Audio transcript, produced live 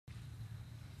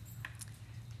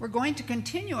We're going to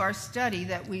continue our study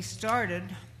that we started,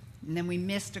 and then we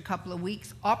missed a couple of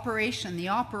weeks, the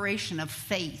operation of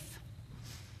faith.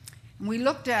 And we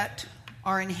looked at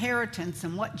our inheritance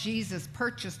and what Jesus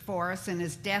purchased for us in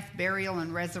his death, burial,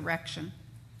 and resurrection.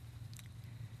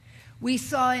 We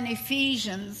saw in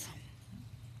Ephesians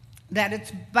that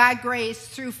it's by grace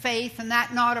through faith, and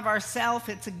that not of ourselves,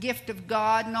 it's a gift of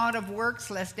God, not of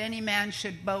works, lest any man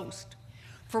should boast.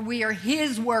 For we are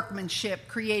his workmanship,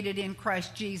 created in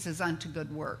Christ Jesus unto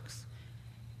good works.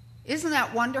 Isn't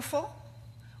that wonderful?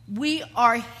 We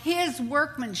are his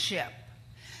workmanship.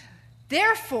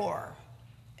 Therefore,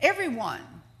 everyone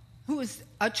who is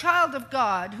a child of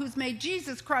God, who's made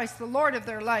Jesus Christ the Lord of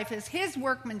their life, is his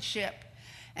workmanship,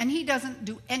 and he doesn't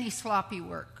do any sloppy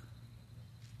work.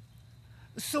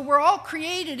 So we're all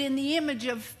created in the image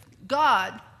of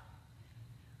God.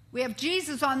 We have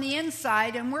Jesus on the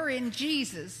inside, and we're in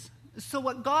Jesus. So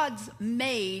what God's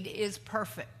made is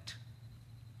perfect.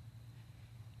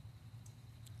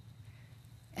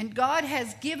 And God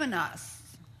has given us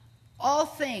all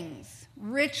things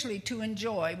richly to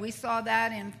enjoy. We saw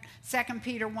that in 2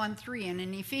 Peter 1:3, and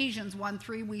in Ephesians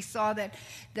 1:3 we saw that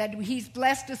he's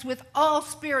blessed us with all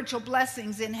spiritual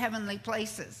blessings in heavenly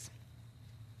places.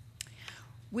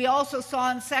 We also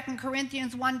saw in 2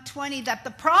 Corinthians 1:20 that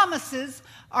the promises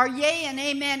are yea and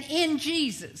amen in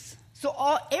Jesus. So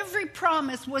every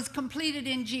promise was completed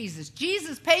in Jesus.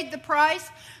 Jesus paid the price,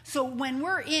 so when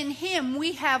we're in him,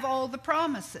 we have all the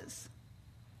promises.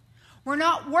 We're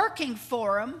not working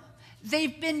for them.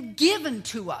 They've been given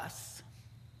to us.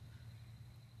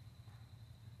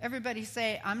 Everybody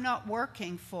say, I'm not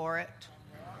working for it.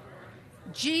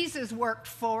 Jesus worked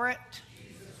for it.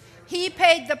 He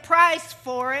paid the price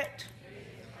for it.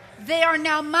 They are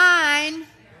now mine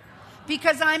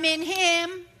because I'm in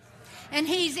him and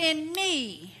he's in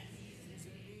me.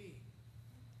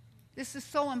 This is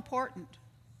so important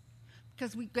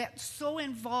because we get so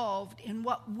involved in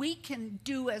what we can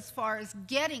do as far as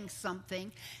getting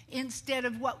something instead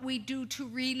of what we do to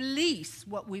release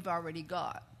what we've already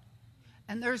got.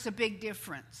 And there's a big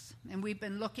difference, and we've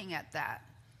been looking at that.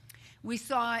 We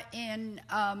saw in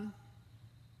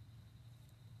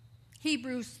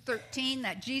Hebrews 13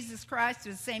 that Jesus Christ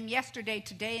is the same yesterday,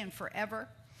 today, and forever.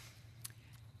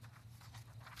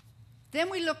 Then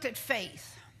we looked at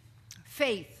faith.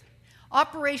 Faith.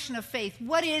 Operation of faith.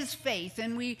 What is faith?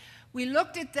 And we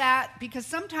looked at that because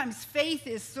sometimes faith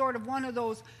is sort of one of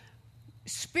those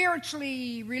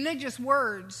spiritually religious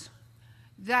words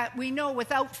that we know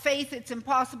without faith it's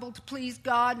impossible to please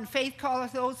God, and faith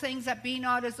calleth those things that be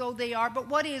not as though they are. But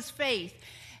what is faith?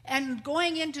 And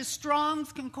going into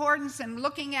Strong's Concordance and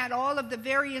looking at all of the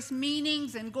various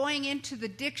meanings and going into the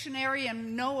dictionary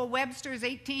and Noah Webster's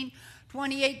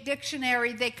 1828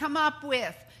 dictionary, they come up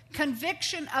with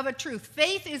conviction of a truth.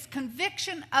 Faith is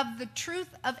conviction of the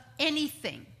truth of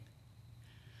anything.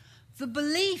 The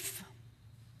belief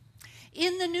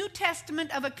in the New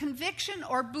Testament of a conviction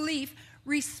or belief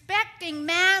respecting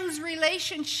man's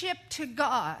relationship to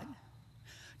God.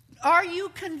 Are you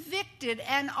convicted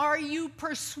and are you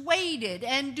persuaded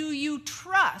and do you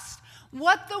trust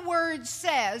what the Word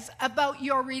says about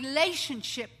your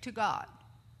relationship to God?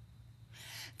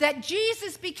 That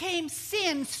Jesus became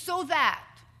sin so that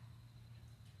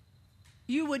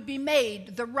you would be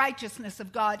made the righteousness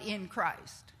of God in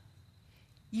Christ.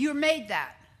 You're made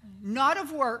that, not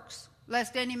of works,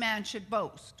 lest any man should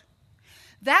boast.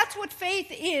 That's what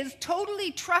faith is,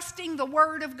 totally trusting the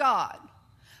Word of God.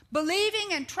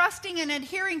 Believing and trusting and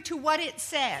adhering to what it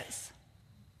says.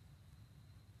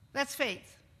 That's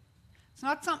faith. It's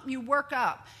not something you work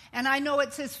up. And I know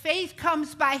it says faith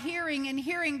comes by hearing and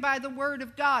hearing by the Word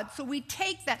of God. So we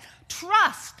take that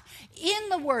trust in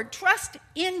the Word, trust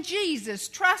in Jesus,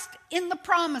 trust in the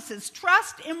promises,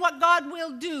 trust in what God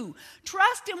will do,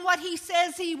 trust in what he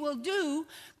says he will do,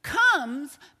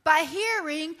 comes by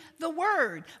hearing the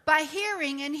Word, by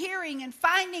hearing and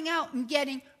finding out and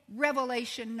getting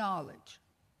revelation knowledge.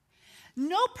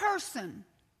 No person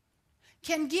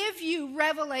can give you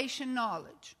revelation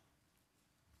knowledge.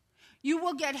 You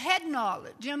will get head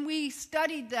knowledge, and we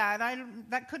studied that.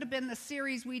 That could have been the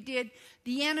series we did,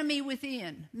 The Enemy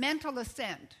Within, Mental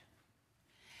Ascent.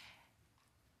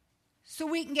 So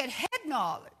we can get head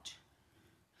knowledge.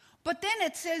 But then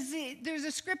it says, there's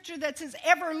a scripture that says,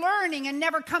 ever learning and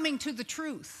never coming to the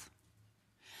truth.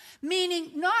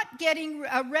 Meaning not getting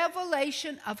a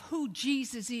revelation of who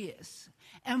Jesus is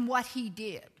and what he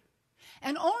did.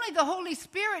 And only the Holy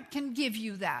Spirit can give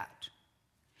you that.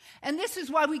 And this is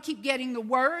why we keep getting the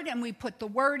word, and we put the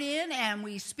word in, and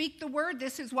we speak the word.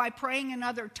 This is why praying in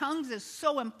other tongues is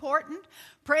so important.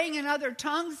 Praying in other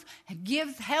tongues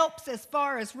helps as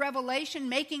far as revelation,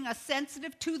 making us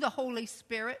sensitive to the Holy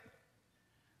Spirit.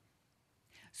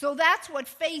 So that's what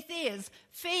faith is.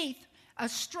 Faith, a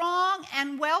strong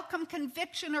and welcome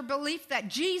conviction or belief that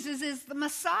Jesus is the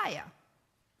Messiah,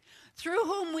 through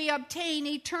whom we obtain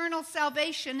eternal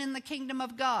salvation in the kingdom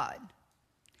of God.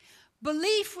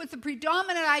 Belief with the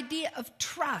predominant idea of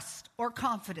trust or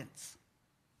confidence.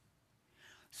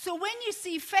 So when you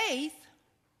see faith,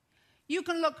 you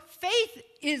can look, faith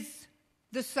is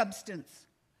the substance.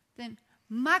 Then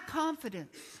my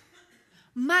confidence,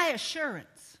 my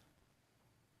assurance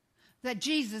that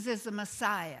Jesus is the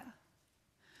Messiah,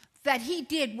 that he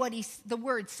did what the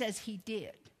word says he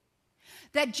did,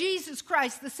 that Jesus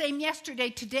Christ, the same yesterday,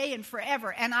 today, and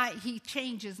forever, and he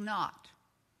changes not.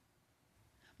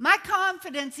 My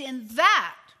confidence in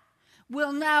that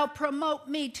will now promote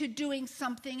me to doing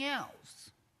something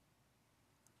else.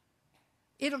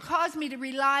 It'll cause me to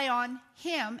rely on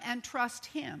him and trust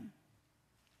him.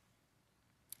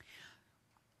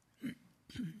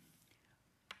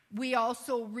 We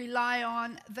also rely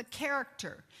on the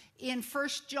character. In 1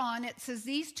 John, it says,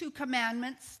 these two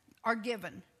commandments are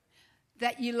given,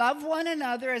 that you love one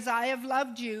another as I have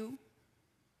loved you,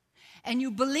 and you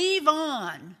believe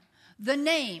on the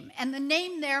name. And the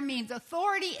name there means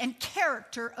authority and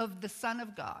character of the Son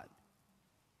of God.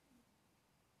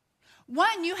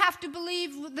 One, you have to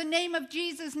believe the name of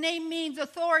Jesus. Name means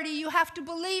authority. You have to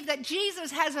believe that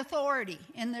Jesus has authority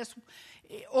in this,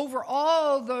 over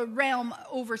all the realm,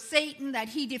 over Satan, that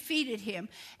he defeated him.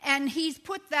 And he's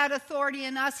put that authority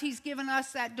in us. He's given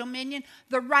us that dominion,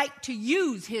 the right to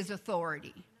use his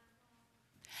authority.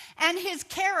 And his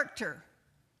character.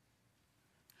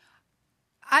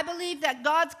 I believe that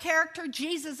God's character,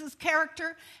 Jesus'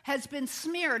 character, has been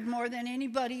smeared more than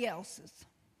anybody else's.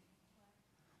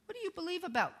 What do you believe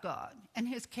about God and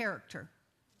his character?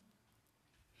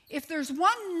 If there's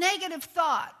one negative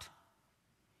thought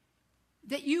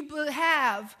that you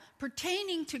have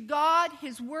pertaining to God,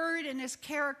 his word, and his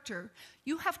character,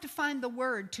 you have to find the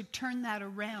word to turn that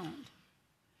around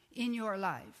in your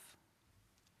life.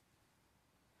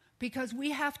 Because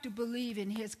we have to believe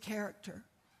in his character.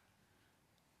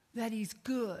 That he's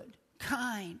good,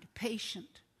 kind,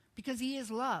 patient, because he is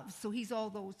love, so he's all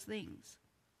those things.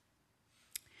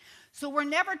 So we're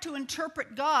never to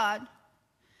interpret God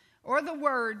or the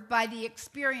word by the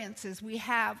experiences we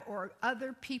have or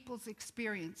other people's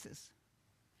experiences.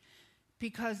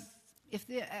 Because if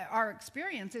our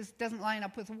experiences doesn't line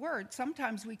up with the word,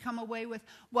 sometimes we come away with,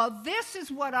 well, this is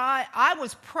what I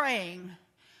was praying,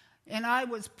 and I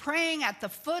was praying at the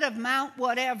foot of Mount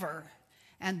whatever,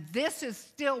 and this is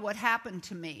still what happened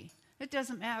to me. It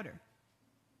doesn't matter.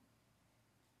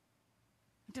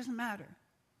 It doesn't matter.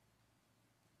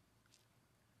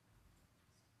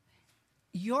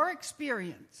 Your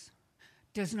experience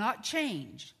does not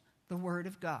change the Word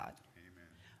of God. Amen.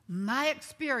 My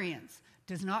experience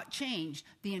does not change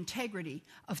the integrity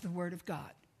of the Word of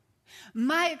God.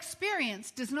 My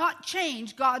experience does not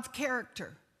change God's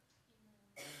character.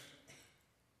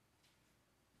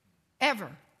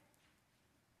 Ever.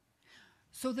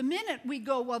 So the minute we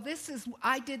go, well,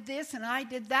 I did this, and I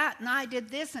did that, and I did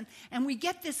this, and we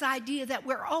get this idea that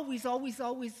we're always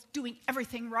doing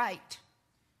everything right.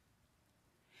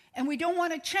 And we don't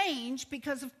want to change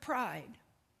because of pride.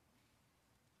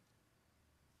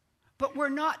 But we're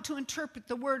not to interpret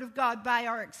the Word of God by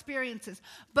our experiences,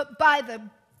 but by the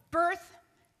birth,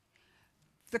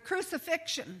 the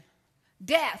crucifixion,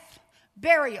 death,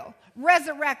 burial,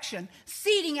 resurrection,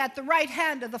 seating at the right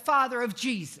hand of the Father of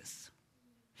Jesus.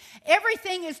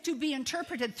 Everything is to be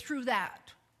interpreted through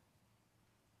that.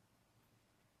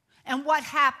 And what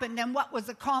happened and what was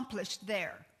accomplished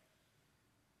there.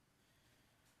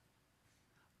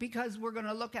 Because we're going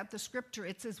to look at the scripture.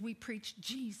 It says we preach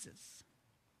Jesus.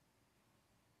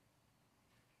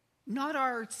 Not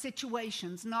our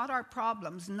situations, not our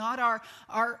problems, not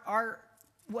our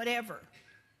whatever.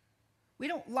 We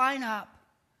don't line up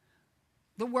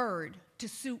the word to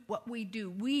suit what we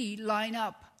do. We line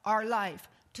up our life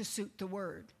to suit the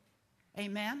word.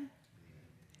 Amen?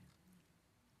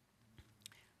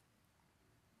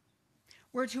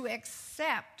 We're to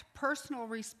accept personal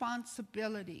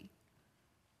responsibility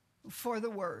for the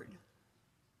word.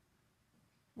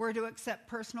 We're to accept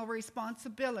personal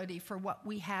responsibility for what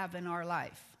we have in our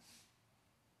life.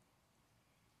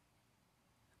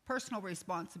 Personal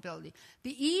responsibility.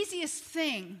 The easiest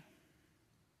thing,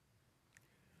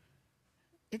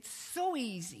 it's so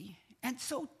easy and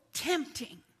so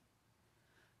tempting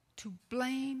to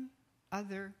blame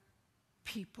other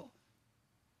people.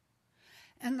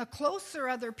 And the closer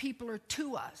other people are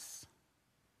to us,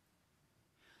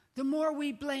 the more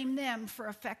we blame them for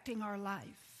affecting our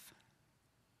life.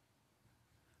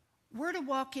 We're to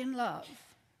walk in love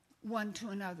one to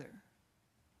another.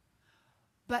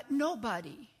 But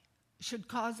nobody should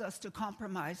cause us to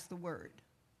compromise the word.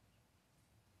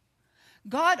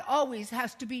 God always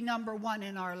has to be number one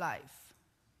in our life.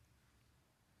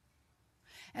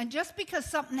 And just because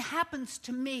something happens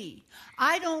to me,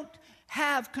 I don't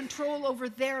have control over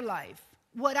their life.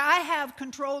 What I have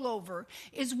control over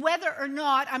is whether or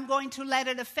not I'm going to let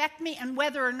it affect me and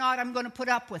whether or not I'm going to put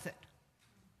up with it.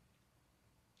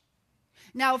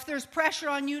 Now, if there's pressure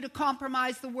on you to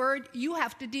compromise the word, you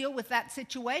have to deal with that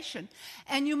situation,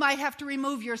 and you might have to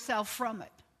remove yourself from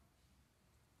it.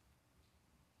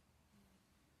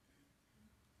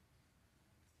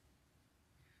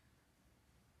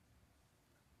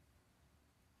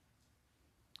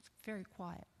 It's very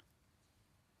quiet.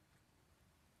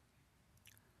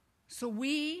 So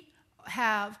we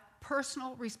have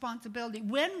personal responsibility.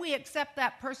 When we accept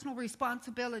that personal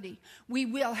responsibility, we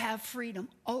will have freedom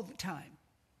all the time.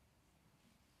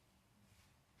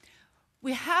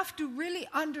 We have to really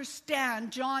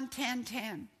understand John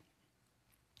 10:10.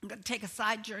 I'm going to take a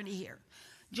side journey here.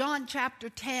 John chapter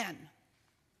 10.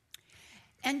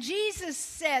 And Jesus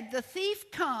said, the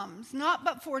thief comes not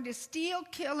but for to steal,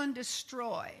 kill, and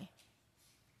destroy.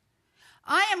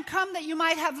 I am come that you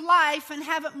might have life and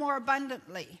have it more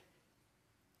abundantly.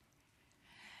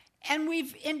 And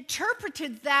we've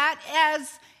interpreted that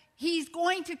as he's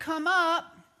going to come up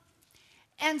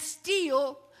and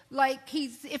steal, like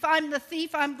if I'm the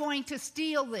thief, I'm going to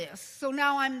steal this. So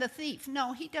now I'm the thief.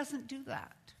 No, he doesn't do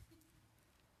that.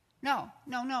 No.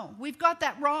 We've got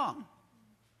that wrong.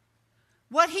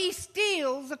 What he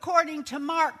steals, according to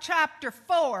Mark chapter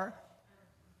 4,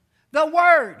 the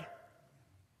word.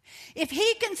 If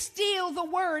he can steal the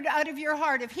word out of your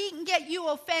heart, if he can get you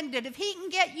offended, if he can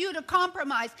get you to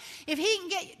compromise, if he can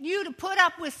get you to put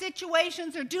up with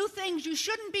situations or do things you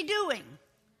shouldn't be doing,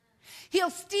 he'll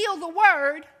steal the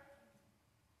word.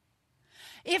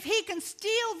 If he can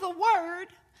steal the word,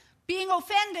 being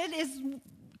offended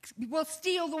will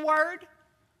steal the word.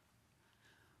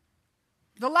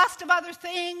 The lust of other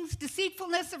things,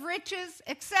 deceitfulness of riches,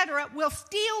 etc., will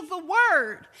steal the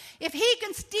word. If he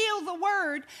can steal the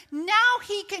word, now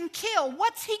he can kill.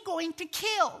 What's he going to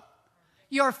kill?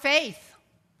 Your faith,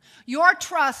 your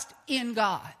trust in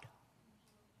God.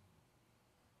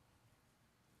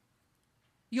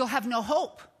 You'll have no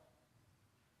hope.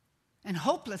 And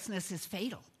hopelessness is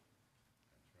fatal.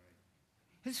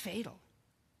 It's fatal.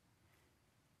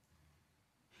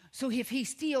 So if he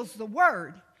steals the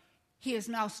word, he has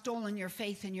now stolen your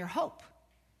faith and your hope.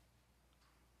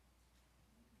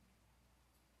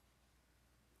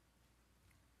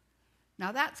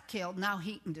 Now that's killed. Now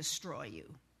he can destroy you.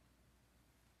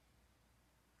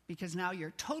 Because now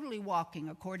you're totally walking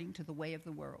according to the way of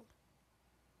the world.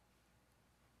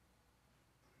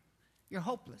 You're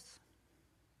hopeless.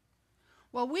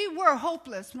 Well, we were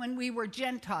hopeless when we were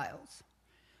Gentiles.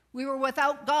 We were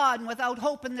without God and without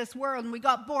hope in this world, and we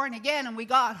got born again and we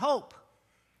got hope.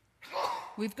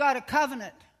 We've got a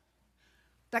covenant.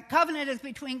 That covenant is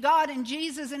between God and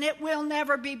Jesus, and it will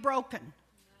never be broken.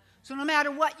 So no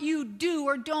matter what you do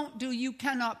or don't do, you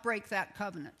cannot break that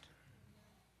covenant.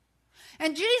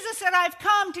 And Jesus said, I've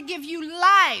come to give you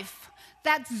life.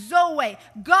 That's Zoe,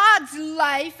 God's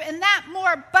life, and that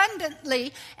more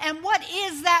abundantly. And what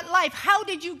is that life? How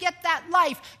did you get that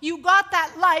life? You got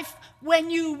that life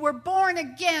when you were born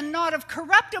again, not of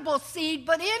corruptible seed,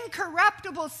 but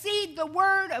incorruptible seed, the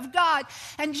Word of God.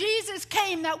 And Jesus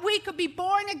came that we could be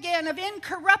born again of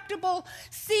incorruptible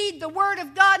seed, the Word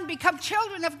of God, and become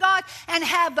children of God and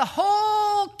have the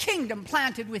whole kingdom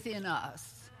planted within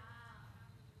us.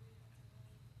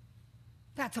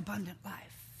 That's abundant life.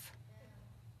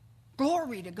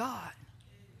 Glory to God.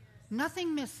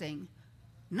 Nothing missing,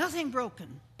 nothing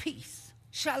broken. Peace.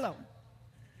 Shalom.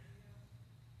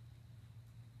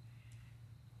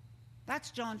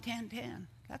 That's John 10:10.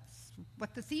 That's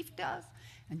what the thief does.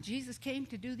 And Jesus came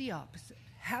to do the opposite.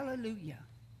 Hallelujah.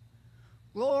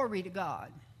 Glory to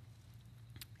God.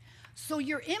 So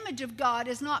your image of God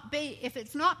is not if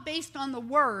it's not based on the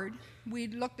word, we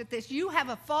looked at this, you have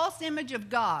a false image of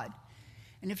God.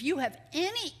 And if you have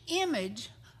any image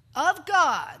of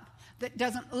God that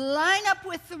doesn't line up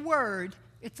with the word,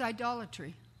 it's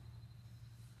idolatry.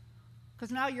 Because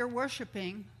now you're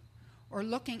worshiping or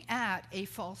looking at a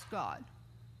false God.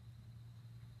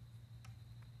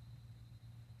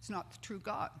 It's not the true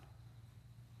God.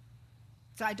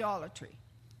 It's idolatry.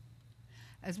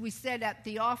 as we said at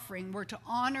the offering, we're to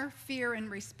honor, fear, and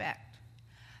respect.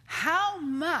 How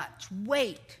much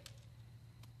weight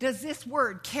does this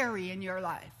word carry in your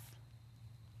life?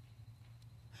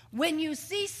 When you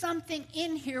see something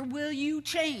in here, will you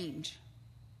change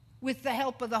with the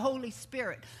help of the Holy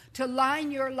Spirit to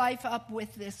line your life up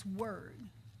with this word?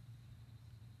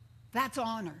 That's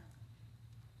honor.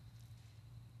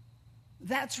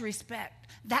 That's respect.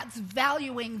 That's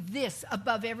valuing this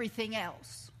above everything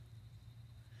else.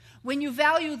 When you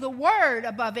value the word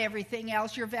above everything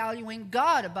else, you're valuing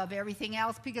God above everything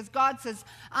else, because God says,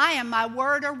 I am my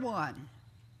word are one.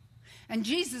 And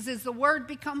Jesus is the word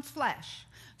become flesh.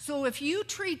 So if you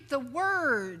treat the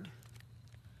word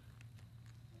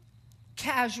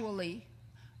casually,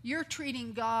 you're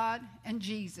treating God and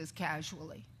Jesus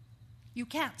casually. You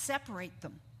can't separate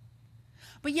them.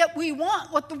 But yet we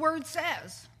want what the word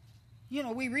says. You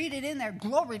know, we read it in there,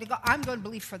 glory to God, I'm going to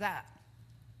believe for that.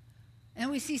 And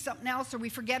we see something else, or we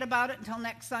forget about it until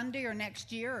next Sunday or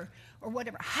next year or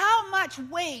whatever. How much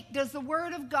weight does the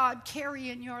word of God carry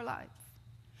in your life?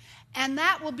 And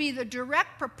that will be the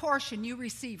direct proportion you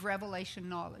receive revelation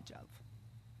knowledge of.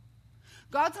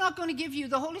 God's not going to give you,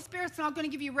 the Holy Spirit's not going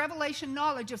to give you revelation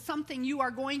knowledge of something you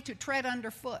are going to tread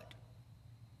underfoot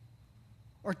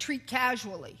or treat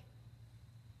casually.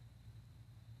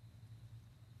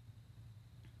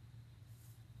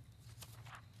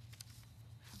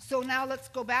 So now let's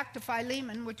go back to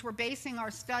Philemon, which we're basing our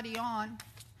study on.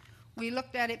 We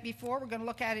looked at it before. We're going to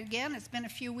look at it again. It's been a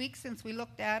few weeks since we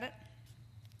looked at it.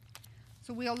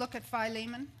 So we'll look at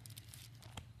Philemon,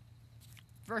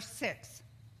 verse 6.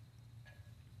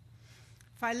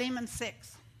 Philemon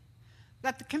 6.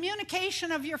 That the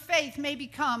communication of your faith may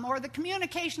become, or the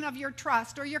communication of your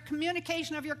trust, or your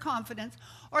communication of your confidence,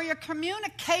 or your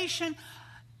communication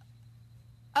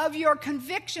of your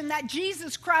conviction that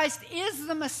Jesus Christ is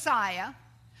the Messiah,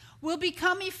 will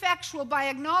become effectual by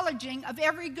acknowledging of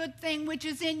every good thing which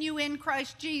is in you in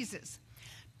Christ Jesus.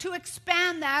 To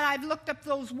expand that, I've looked up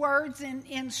those words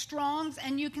in Strong's,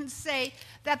 and you can say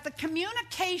that the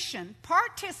communication,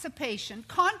 participation,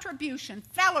 contribution,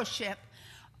 fellowship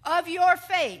of your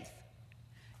faith,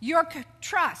 your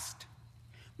trust,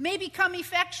 may become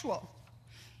effectual.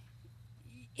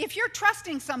 If you're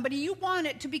trusting somebody, you want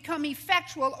it to become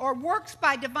effectual or works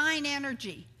by divine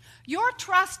energy. Your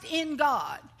trust in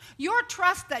God, your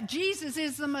trust that Jesus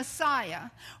is the Messiah,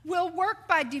 will work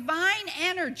by divine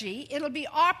energy. It'll be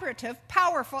operative,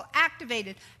 powerful,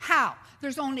 activated. How?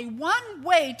 There's only one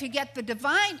way to get the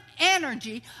divine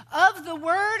energy of the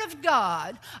Word of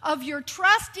God, of your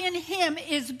trust in Him,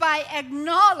 is by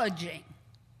acknowledging.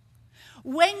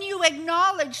 When you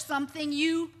acknowledge something,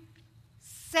 you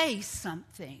say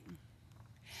something.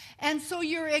 And so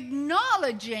you're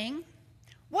acknowledging.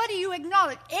 What do you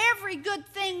acknowledge? Every good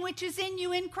thing which is in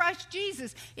you in Christ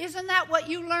Jesus. Isn't that what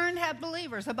you learned as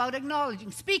believers about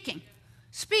acknowledging? Speaking.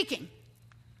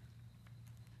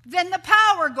 Then the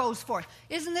power goes forth.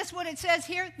 Isn't this what it says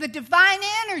here? The divine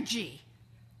energy.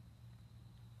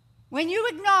 When you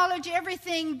acknowledge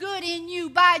everything good in you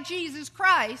by Jesus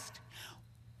Christ,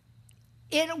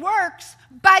 it works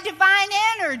by divine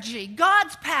energy,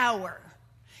 God's power.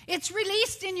 It's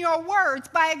released in your words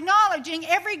by acknowledging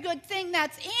every good thing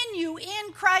that's in you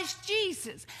in Christ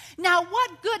Jesus. Now,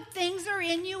 what good things are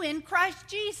in you in Christ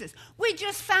Jesus? We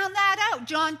just found that out,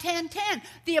 John 10:10,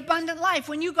 the abundant life.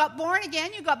 When you got born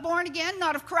again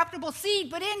not of corruptible seed,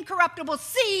 but incorruptible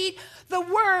seed. The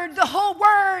Word, the whole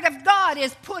Word of God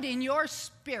is put in your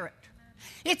spirit.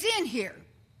 It's in here.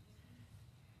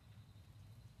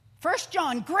 1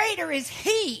 John, greater is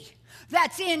He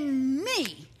that's in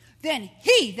me than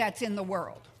he that's in the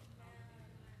world.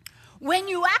 When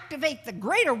you activate the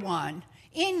greater one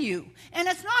in you, and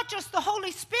it's not just the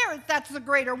Holy Spirit that's the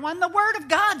greater one, the Word of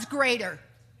God's greater.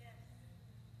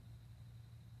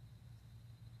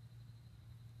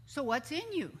 So what's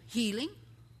in you? Healing,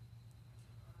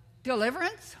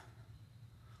 deliverance,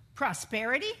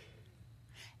 prosperity.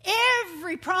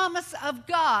 Every promise of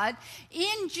God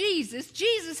in Jesus.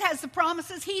 Jesus has the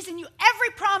promises. He's in you. Every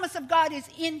promise of God is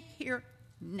in here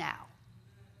now.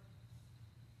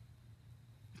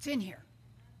 It's in here.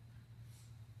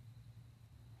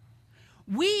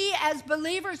 We as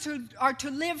believers who are to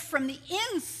live from the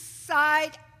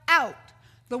inside out.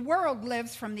 The world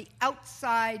lives from the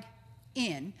outside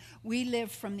in. We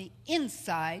live from the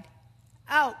inside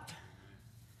out.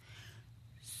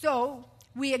 So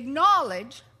we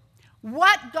acknowledge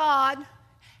what God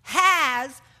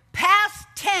has, past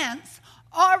tense,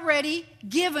 already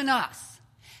given us.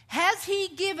 Has He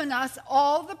given us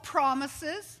all the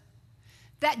promises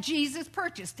that Jesus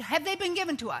purchased? Have they been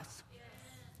given to us? Yes.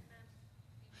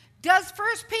 Does 1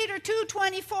 Peter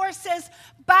 2:24 says,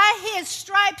 by his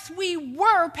stripes we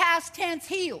were past tense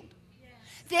healed? Yes.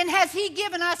 Then has he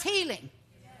given us healing?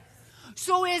 Yes.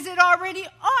 So is it already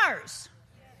ours?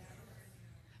 Yes.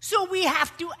 So we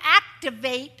have to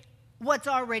activate what's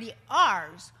already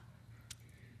ours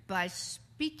by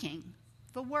speaking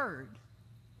the word.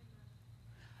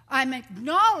 I'm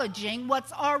acknowledging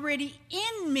what's already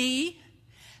in me.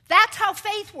 That's how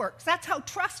faith works. That's how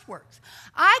trust works.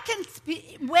 I can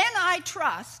speak, when I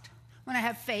trust, when I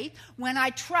have faith, when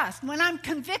I trust, when I'm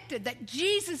convicted that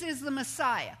Jesus is the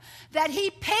Messiah, that he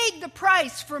paid the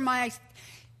price for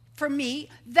me,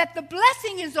 that the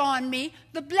blessing is on me,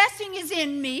 the blessing is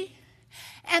in me,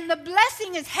 and the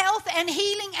blessing is health and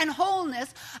healing and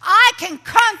wholeness, I can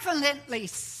confidently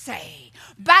say,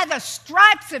 by the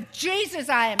stripes of Jesus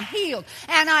I am healed.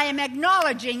 And I am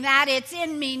acknowledging that it's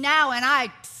in me now, and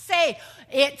I say,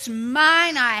 it's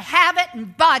mine, I have it,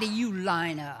 and body, you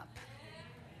line up.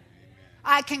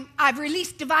 I've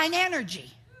released divine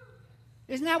energy.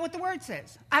 Isn't that what the word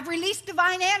says? I've released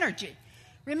divine energy.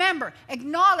 Remember,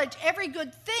 acknowledge every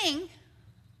good thing.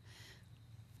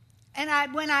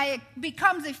 And when it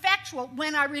becomes effectual,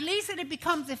 when I release it, it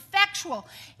becomes effectual.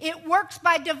 It works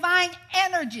by divine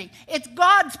energy. It's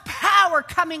God's power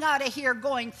coming out of here,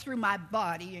 going through my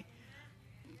body,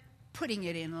 putting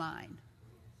it in line.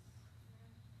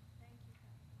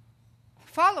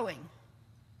 Following.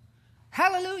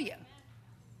 Hallelujah.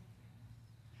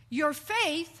 Your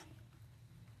faith,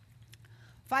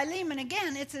 Philemon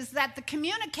again, it says that the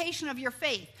communication of your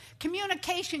faith,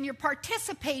 communication, you're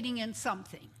participating in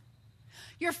something.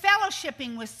 You're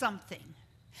fellowshipping with something.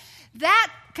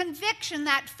 That conviction,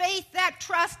 that faith, that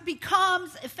trust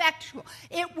becomes effectual.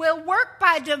 It will work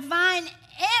by divine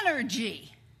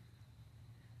energy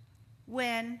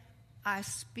when I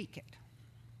speak it.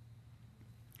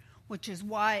 Which is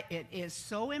why it is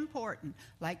so important.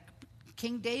 Like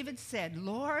King David said,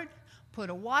 Lord, put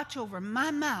a watch over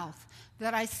my mouth,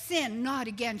 that I sin not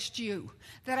against you,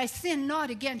 that I sin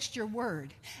not against your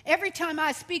word. Every time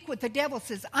I speak what the devil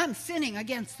says, I'm sinning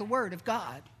against the word of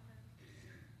God.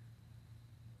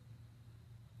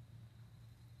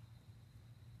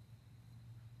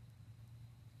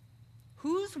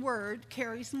 Whose word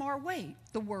carries more weight,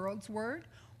 the world's word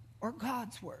or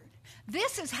God's word?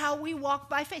 This is how we walk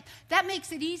by faith. That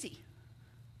makes it easy.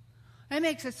 That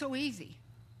makes it so easy.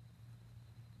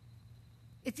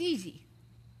 It's easy.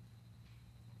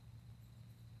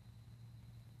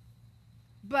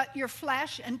 But your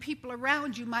flesh and people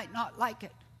around you might not like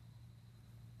it.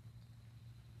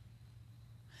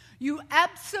 You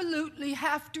absolutely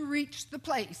have to reach the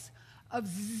place of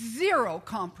zero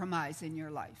compromise in your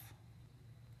life.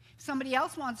 If somebody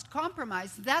else wants to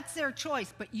compromise, that's their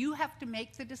choice, but you have to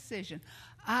make the decision.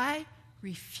 I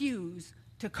refuse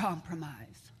to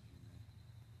compromise.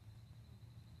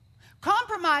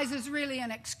 Compromise is really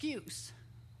an excuse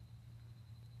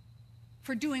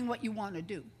for doing what you want to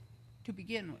do to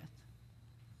begin with.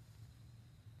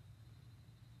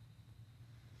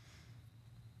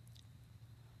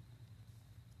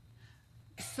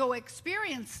 So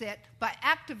experience it by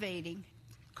activating,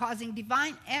 causing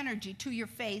divine energy to your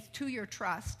faith, to your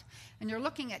trust, and you're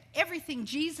looking at everything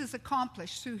Jesus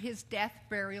accomplished through his death,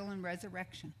 burial, and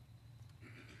resurrection.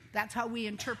 That's how we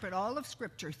interpret all of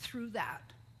Scripture, through that.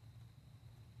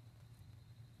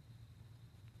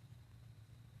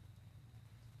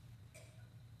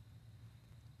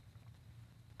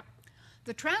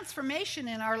 The transformation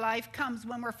in our life comes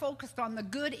when we're focused on the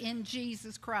good in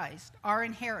Jesus Christ, our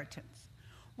inheritance.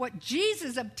 What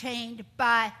Jesus obtained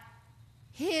by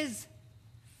his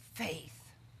faith.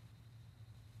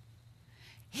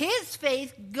 His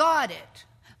faith got it.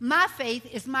 My faith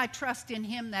is my trust in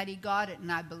him that he got it,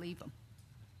 and I believe him.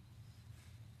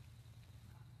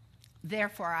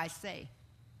 Therefore I say.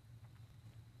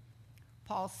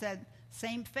 Paul said,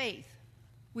 same faith.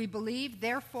 We believe,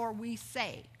 therefore we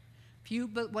say.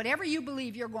 Whatever you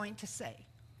believe, you're going to say.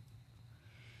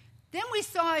 Then we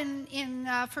saw in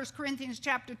 1 Corinthians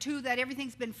chapter 2 that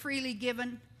everything's been freely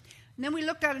given. And then we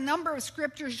looked at a number of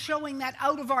scriptures showing that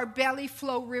out of our belly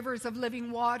flow rivers of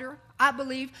living water. I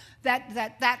believe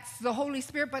that's the Holy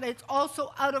Spirit, but it's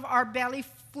also out of our belly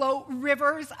flow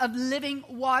rivers of living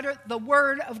water. The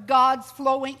Word of God's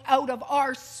flowing out of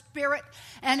our spirit,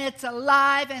 and it's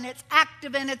alive, and it's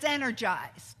active, and it's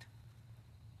energized.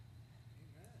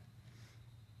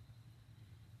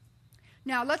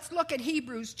 Now, let's look at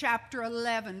Hebrews chapter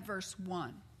 11, verse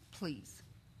 1, please.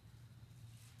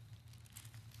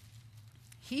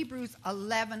 Hebrews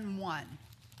 11:1.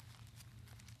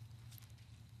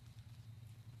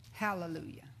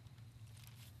 Hallelujah.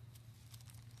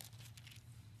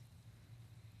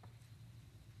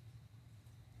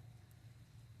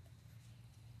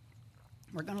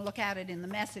 We're going to look at it in the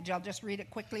Message. I'll just read it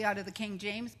quickly out of the King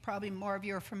James. Probably more of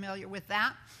you are familiar with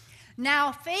that.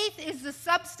 Now, faith is the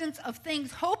substance of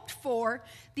things hoped for,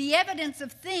 the evidence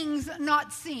of things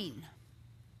not seen.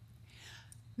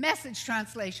 Message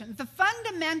translation. The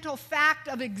fundamental fact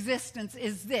of existence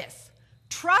is this: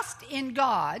 trust in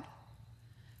God.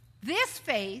 This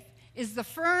faith is the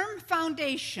firm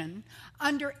foundation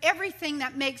under everything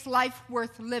that makes life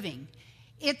worth living.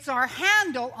 It's our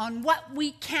handle on what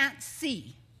we can't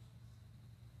see.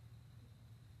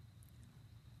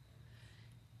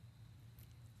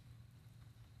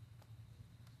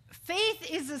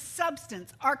 Faith is a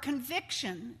substance. Our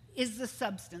conviction is the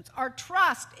substance. Our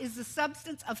trust is the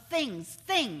substance of things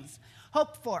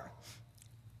hoped for.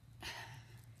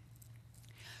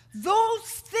 Those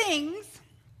things,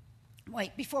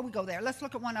 wait, before we go there, let's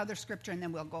look at one other scripture and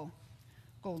then we'll go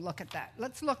look at that.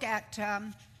 Let's look at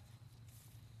 2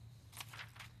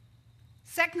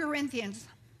 Corinthians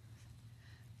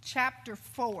chapter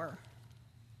 4.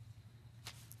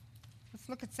 Let's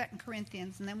look at 2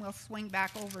 Corinthians, and then we'll swing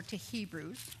back over to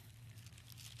Hebrews.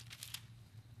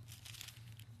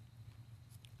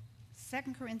 2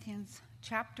 Corinthians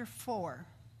chapter 4.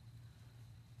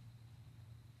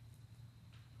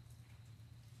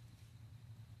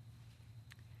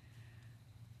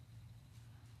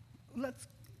 Let's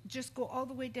just go all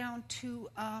the way down to,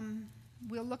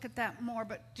 we'll look at that more,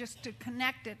 but just to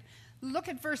connect it, look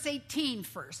at verse 18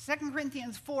 first. 2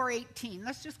 Corinthians 4:18.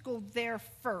 Let's just go there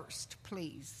first,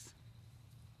 please.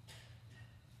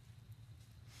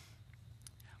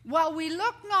 While we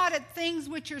look not at things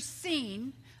which are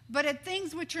seen, but at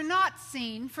things which are not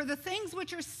seen, for the things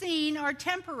which are seen are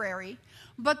temporary,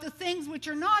 but the things which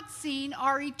are not seen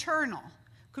are eternal.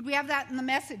 Could we have that in the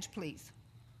Message, please?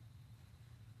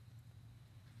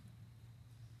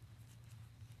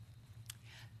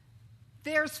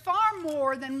 There's far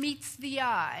more than meets the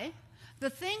eye.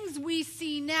 The things we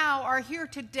see now are here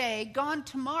today, gone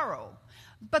tomorrow.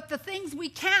 But the things we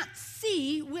can't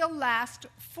see will last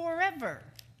forever.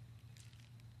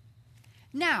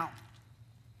 Now,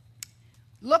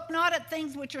 look not at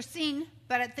things which are seen,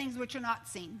 but at things which are not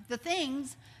seen. The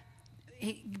things,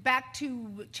 back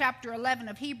to chapter 11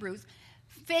 of Hebrews,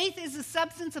 faith is the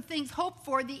substance of things hoped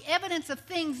for, the evidence of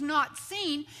things not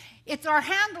seen. It's our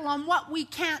handle on what we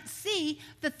can't see.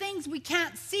 The things we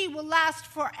can't see will last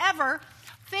forever.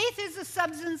 Faith is the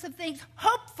substance of things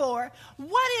hoped for.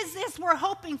 What is this we're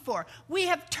hoping for? We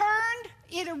have turned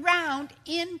it around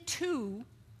into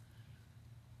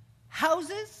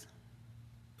houses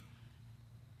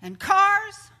and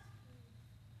cars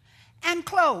and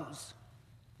clothes.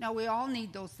 Now, we all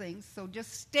need those things, so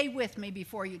just stay with me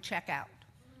before you check out.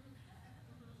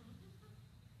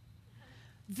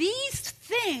 These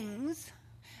things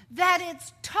that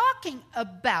it's talking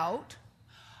about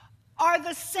are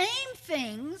the same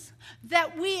things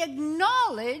that we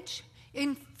acknowledge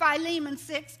in Philemon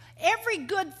 6, every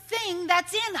good thing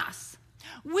that's in us.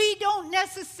 We don't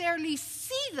necessarily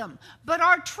see them, but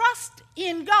our trust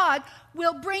in God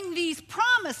will bring these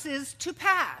promises to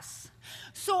pass.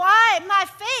 So my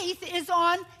faith is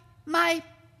on my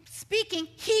speaking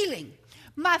healing.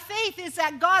 My faith is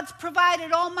that God's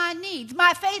provided all my needs.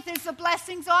 My faith is the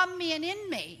blessings on me and in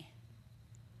me.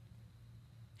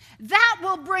 That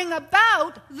will bring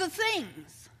about the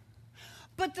things.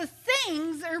 But the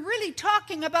things are really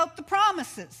talking about the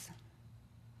promises.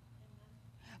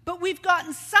 But we've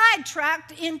gotten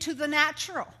sidetracked into the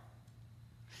natural.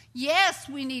 Yes,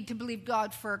 we need to believe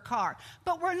God for a car,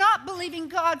 but we're not believing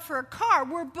God for a car.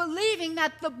 We're believing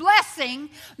that the blessing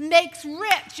makes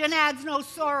rich and adds no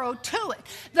sorrow to it.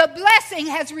 The blessing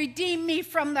has redeemed me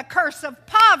from the curse of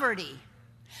poverty.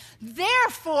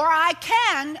 Therefore, I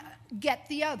can get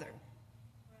the other.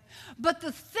 But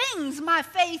the things my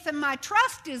faith and my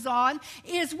trust is on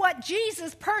is what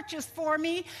Jesus purchased for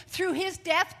me through his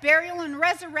death, burial, and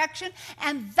resurrection,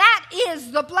 and that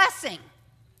is the blessing.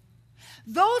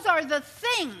 Those are the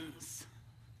things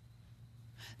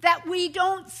that we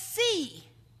don't see,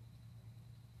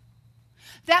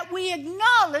 that we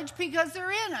acknowledge because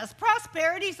they're in us.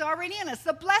 Prosperity is already in us.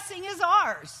 The blessing is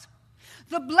ours.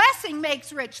 The blessing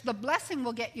makes rich. The blessing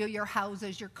will get you your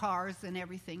houses, your cars, and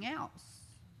everything else.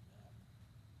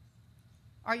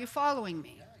 Are you following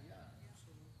me?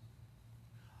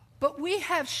 But we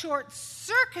have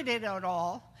short-circuited it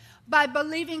all by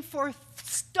believing for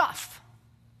stuff.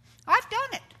 I've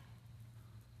done it.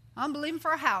 I'm believing for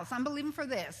a house. I'm believing for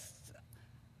this.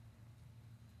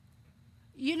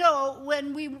 You know,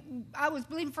 I was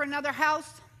believing for another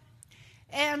house.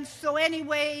 And so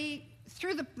anyway,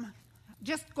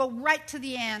 just go right to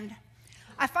the end.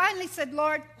 I finally said,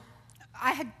 Lord,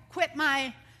 I had quit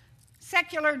my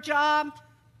secular job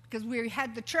because we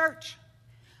had the church.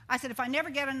 I said, if I never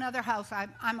get another house,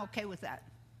 I'm okay with that.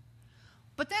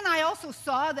 But then I also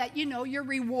saw that, you're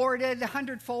rewarded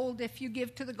 100-fold if you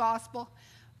give to the gospel.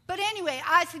 But anyway,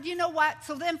 I said, you know what?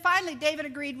 So then finally David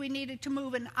agreed we needed to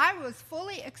move, and I was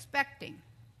fully expecting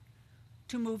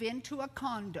to move into a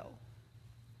condo.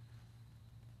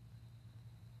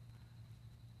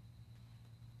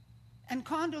 And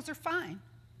condos are fine.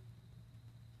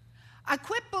 I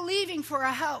quit believing for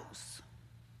a house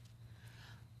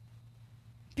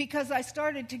because I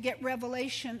started to get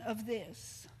revelation of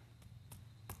this.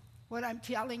 What I'm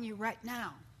telling you right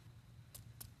now.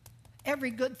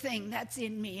 Every good thing that's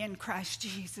in me in Christ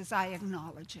Jesus, I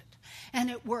acknowledge it.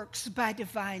 And it works by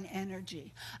divine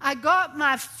energy. I got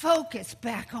my focus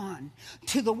back on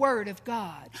to the Word of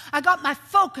God. I got my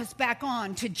focus back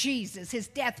on to Jesus, his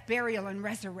death, burial, and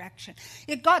resurrection.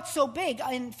 It got so big.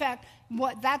 In fact,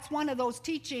 that's one of those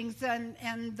teachings,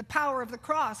 and the power of the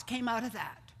cross came out of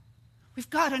that. We've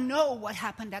got to know what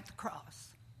happened at the cross.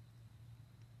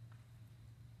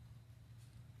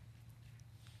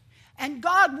 And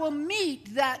God will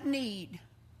meet that need.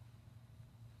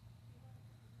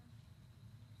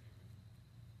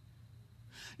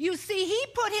 You see, he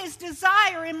put his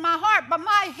desire in my heart, but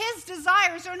his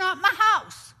desires are not my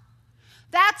house.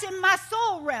 That's in my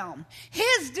soul realm.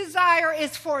 His desire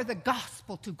is for the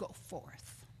gospel to go forth.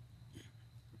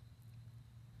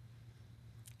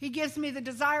 He gives me the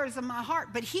desires of my heart,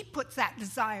 but he puts that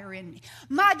desire in me.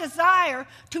 My desire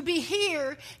to be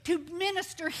here, to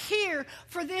minister here,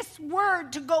 for this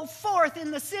word to go forth in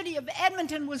the city of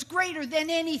Edmonton was greater than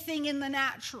anything in the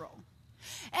natural.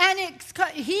 And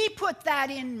he put that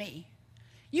in me.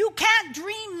 You can't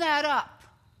dream that up.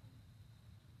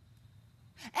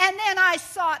 And then I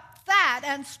sought that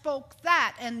and spoke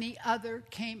that, and the other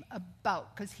came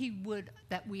about, because he would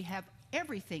that we have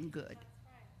everything good.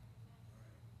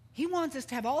 He wants us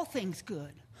to have all things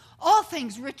good, all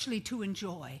things richly to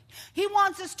enjoy. He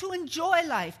wants us to enjoy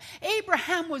life.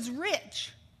 Abraham was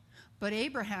rich, but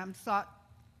Abraham sought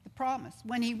the promise.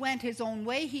 When he went his own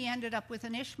way, he ended up with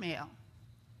an Ishmael.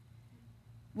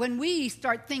 When we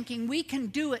start thinking we can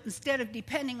do it instead of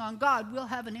depending on God, we'll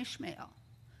have an Ishmael.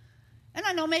 And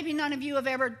I know maybe none of you have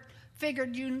ever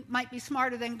figured you might be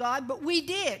smarter than God, but we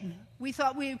did. We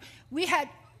thought we had,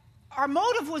 our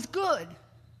motive was good.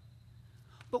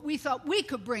 But we thought we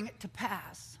could bring it to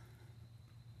pass.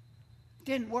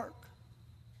 Didn't work.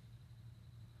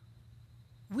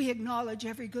 We acknowledge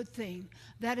every good thing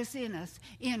that is in us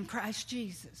in Christ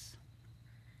Jesus.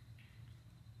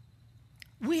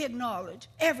 We acknowledge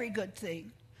every good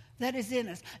thing that is in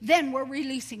us. Then we're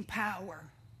releasing power.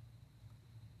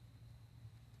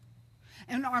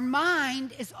 And our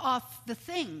mind is off the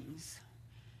things,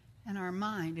 and our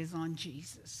mind is on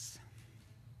Jesus.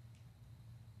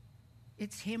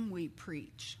 It's him we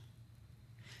preach.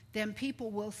 Then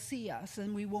people will see us,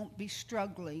 and we won't be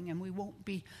struggling, and we won't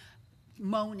be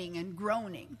moaning and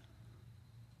groaning,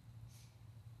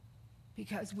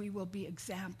 because we will be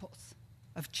examples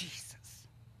of Jesus.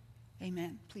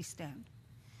 Amen. Please stand.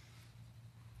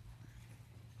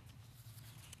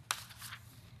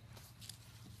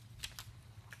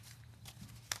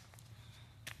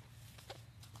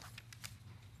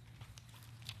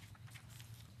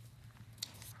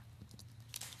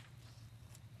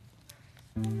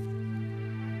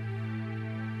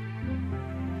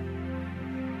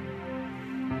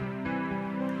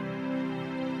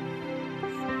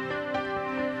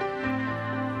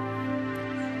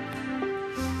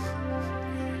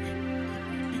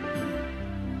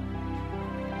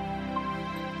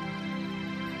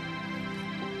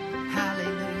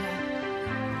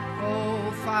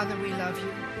 Father, we love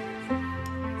you.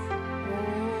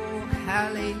 Oh,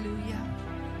 hallelujah.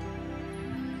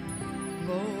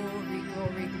 Glory,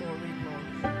 glory, glory,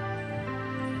 glory.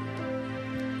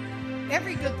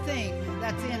 Every good thing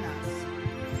that's in us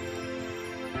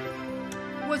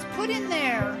was put in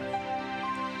there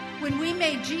when we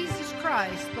made Jesus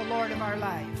Christ the Lord of our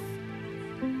life.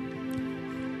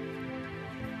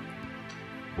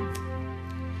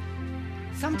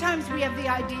 Sometimes we have the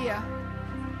idea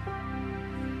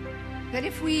that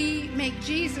if we make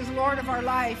Jesus Lord of our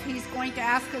life, he's going to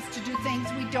ask us to do things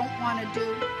we don't want to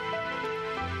do.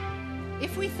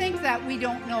 If we think that, we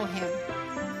don't know him.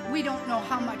 We don't know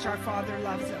how much our Father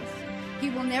loves us. He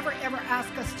will never, ever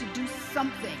ask us to do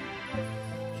something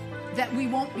that we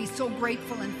won't be so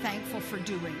grateful and thankful for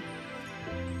doing.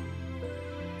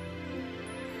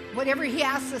 Whatever he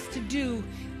asks us to do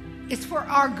is for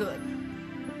our good.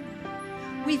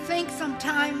 We think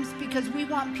sometimes because we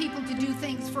want people to do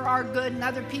things for our good and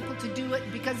other people to do it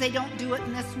because they don't do it,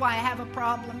 and that's why I have a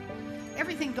problem.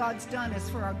 Everything God's done is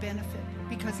for our benefit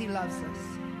because he loves us.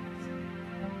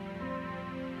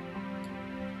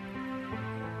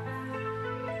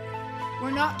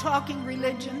 We're not talking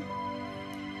religion.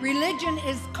 Religion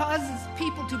causes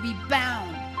people to be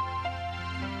bound.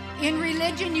 In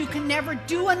religion, you can never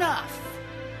do enough,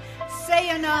 say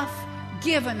enough,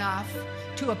 give enough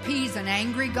to appease an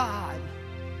angry God.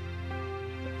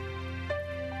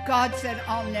 God said,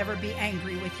 I'll never be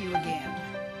angry with you again.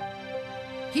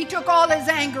 He took all his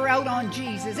anger out on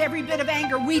Jesus. Every bit of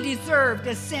anger we deserved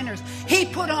as sinners, he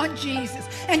put on Jesus.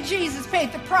 And Jesus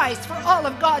paid the price for all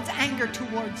of God's anger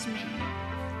towards me.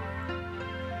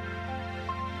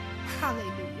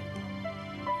 Hallelujah.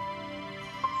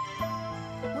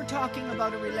 We're talking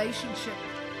about a relationship.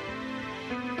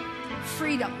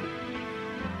 Freedom.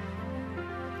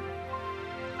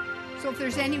 So if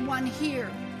there's anyone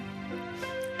here,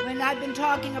 when I've been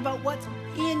talking about what's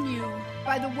in you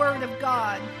by the Word of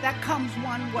God, that comes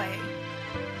one way.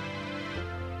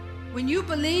 When you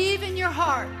believe in your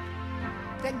heart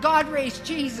that God raised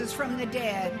Jesus from the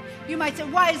dead, you might say,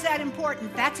 why is that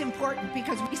important? That's important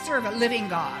because we serve a living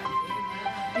God.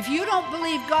 If you don't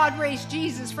believe God raised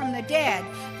Jesus from the dead,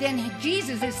 then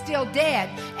Jesus is still dead,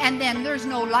 and then there's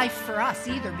no life for us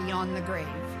either beyond the grave.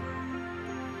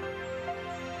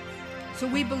 So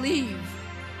we believe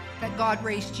that God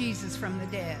raised Jesus from the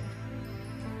dead.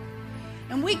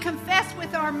 And we confess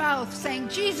with our mouth, saying,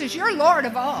 Jesus, you're Lord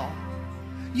of all.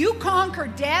 You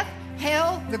conquered death,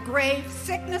 hell, the grave,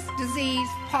 sickness, disease,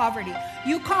 poverty.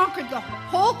 You conquered the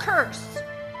whole curse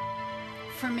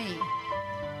for me.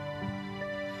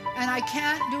 And I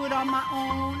can't do it on my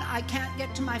own. I can't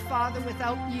get to my Father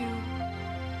without you.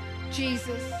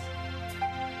 Jesus,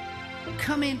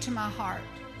 come into my heart.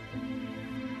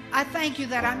 I thank you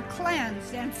that I'm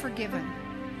cleansed and forgiven.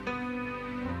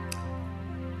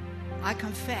 I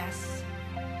confess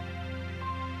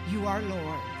you are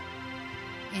Lord.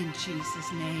 In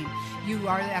Jesus' name. You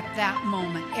are at that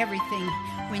moment. Everything,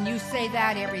 when you say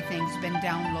that, everything's been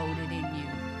downloaded in you.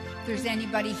 If there's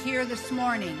anybody here this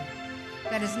morning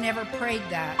that has never prayed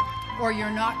that, or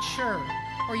you're not sure,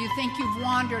 or you think you've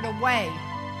wandered away,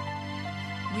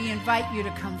 we invite you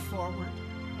to come forward.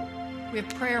 We have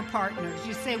prayer partners.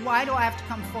 You say, why do I have to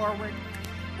come forward?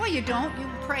 Well, you don't. You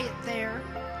can pray it there.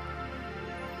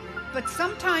 But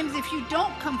sometimes if you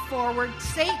don't come forward,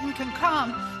 Satan can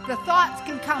come. The thoughts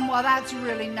can come, well, that's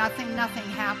really nothing. Nothing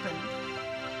happened.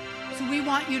 So we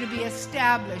want you to be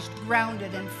established,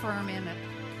 grounded, and firm in it.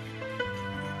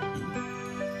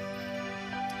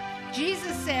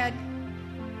 Jesus said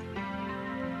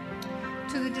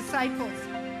to the disciples,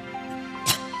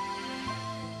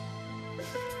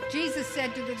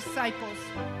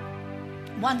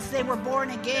 once they were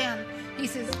born again, he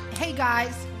says, hey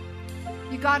guys,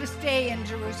 you got to stay in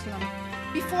Jerusalem.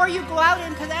 Before you go out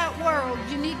into that world,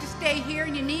 you need to stay here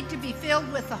and you need to be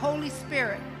filled with the Holy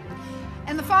Spirit.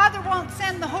 And the Father won't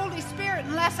send the Holy Spirit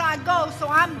unless I go, so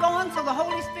I'm going so the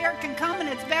Holy Spirit can come, and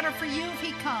it's better for you if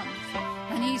he comes.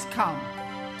 And he's come.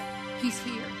 He's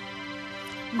here.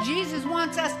 And Jesus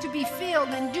wants us to be filled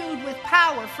and endued with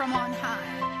power from on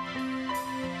high.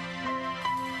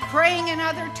 Praying in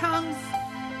other tongues,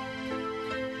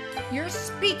 you're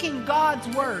speaking God's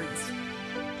words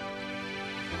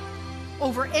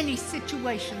over any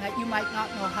situation that you might not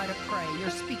know how to pray. You're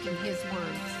speaking his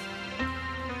words.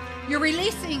 You're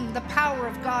releasing the power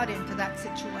of God into that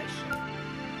situation.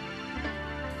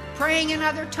 Praying in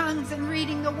other tongues and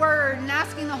reading the word and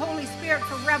asking the Holy Spirit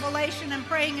for revelation and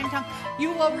praying in tongues.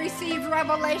 You will receive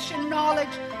revelation knowledge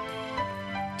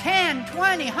 10,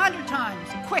 20, 100 times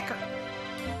quicker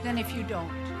than if you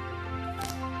don't.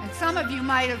 And some of you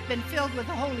might have been filled with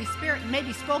the Holy Spirit and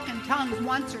maybe spoken tongues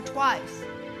once or twice.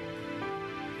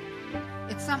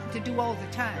 It's something to do all the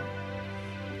time.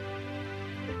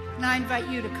 And I invite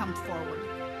you to come forward.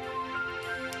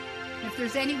 If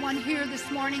there's anyone here this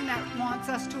morning that wants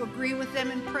us to agree with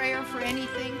them in prayer for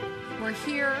anything, we're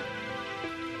here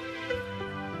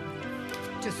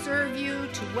to serve you,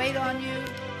 to wait on you.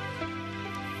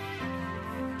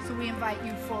 So we invite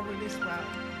you forward as well.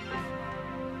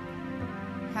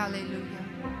 Hallelujah.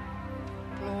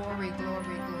 Glory, glory,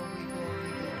 glory,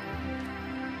 glory, glory.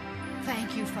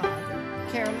 Thank you, Father.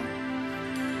 Carolyn.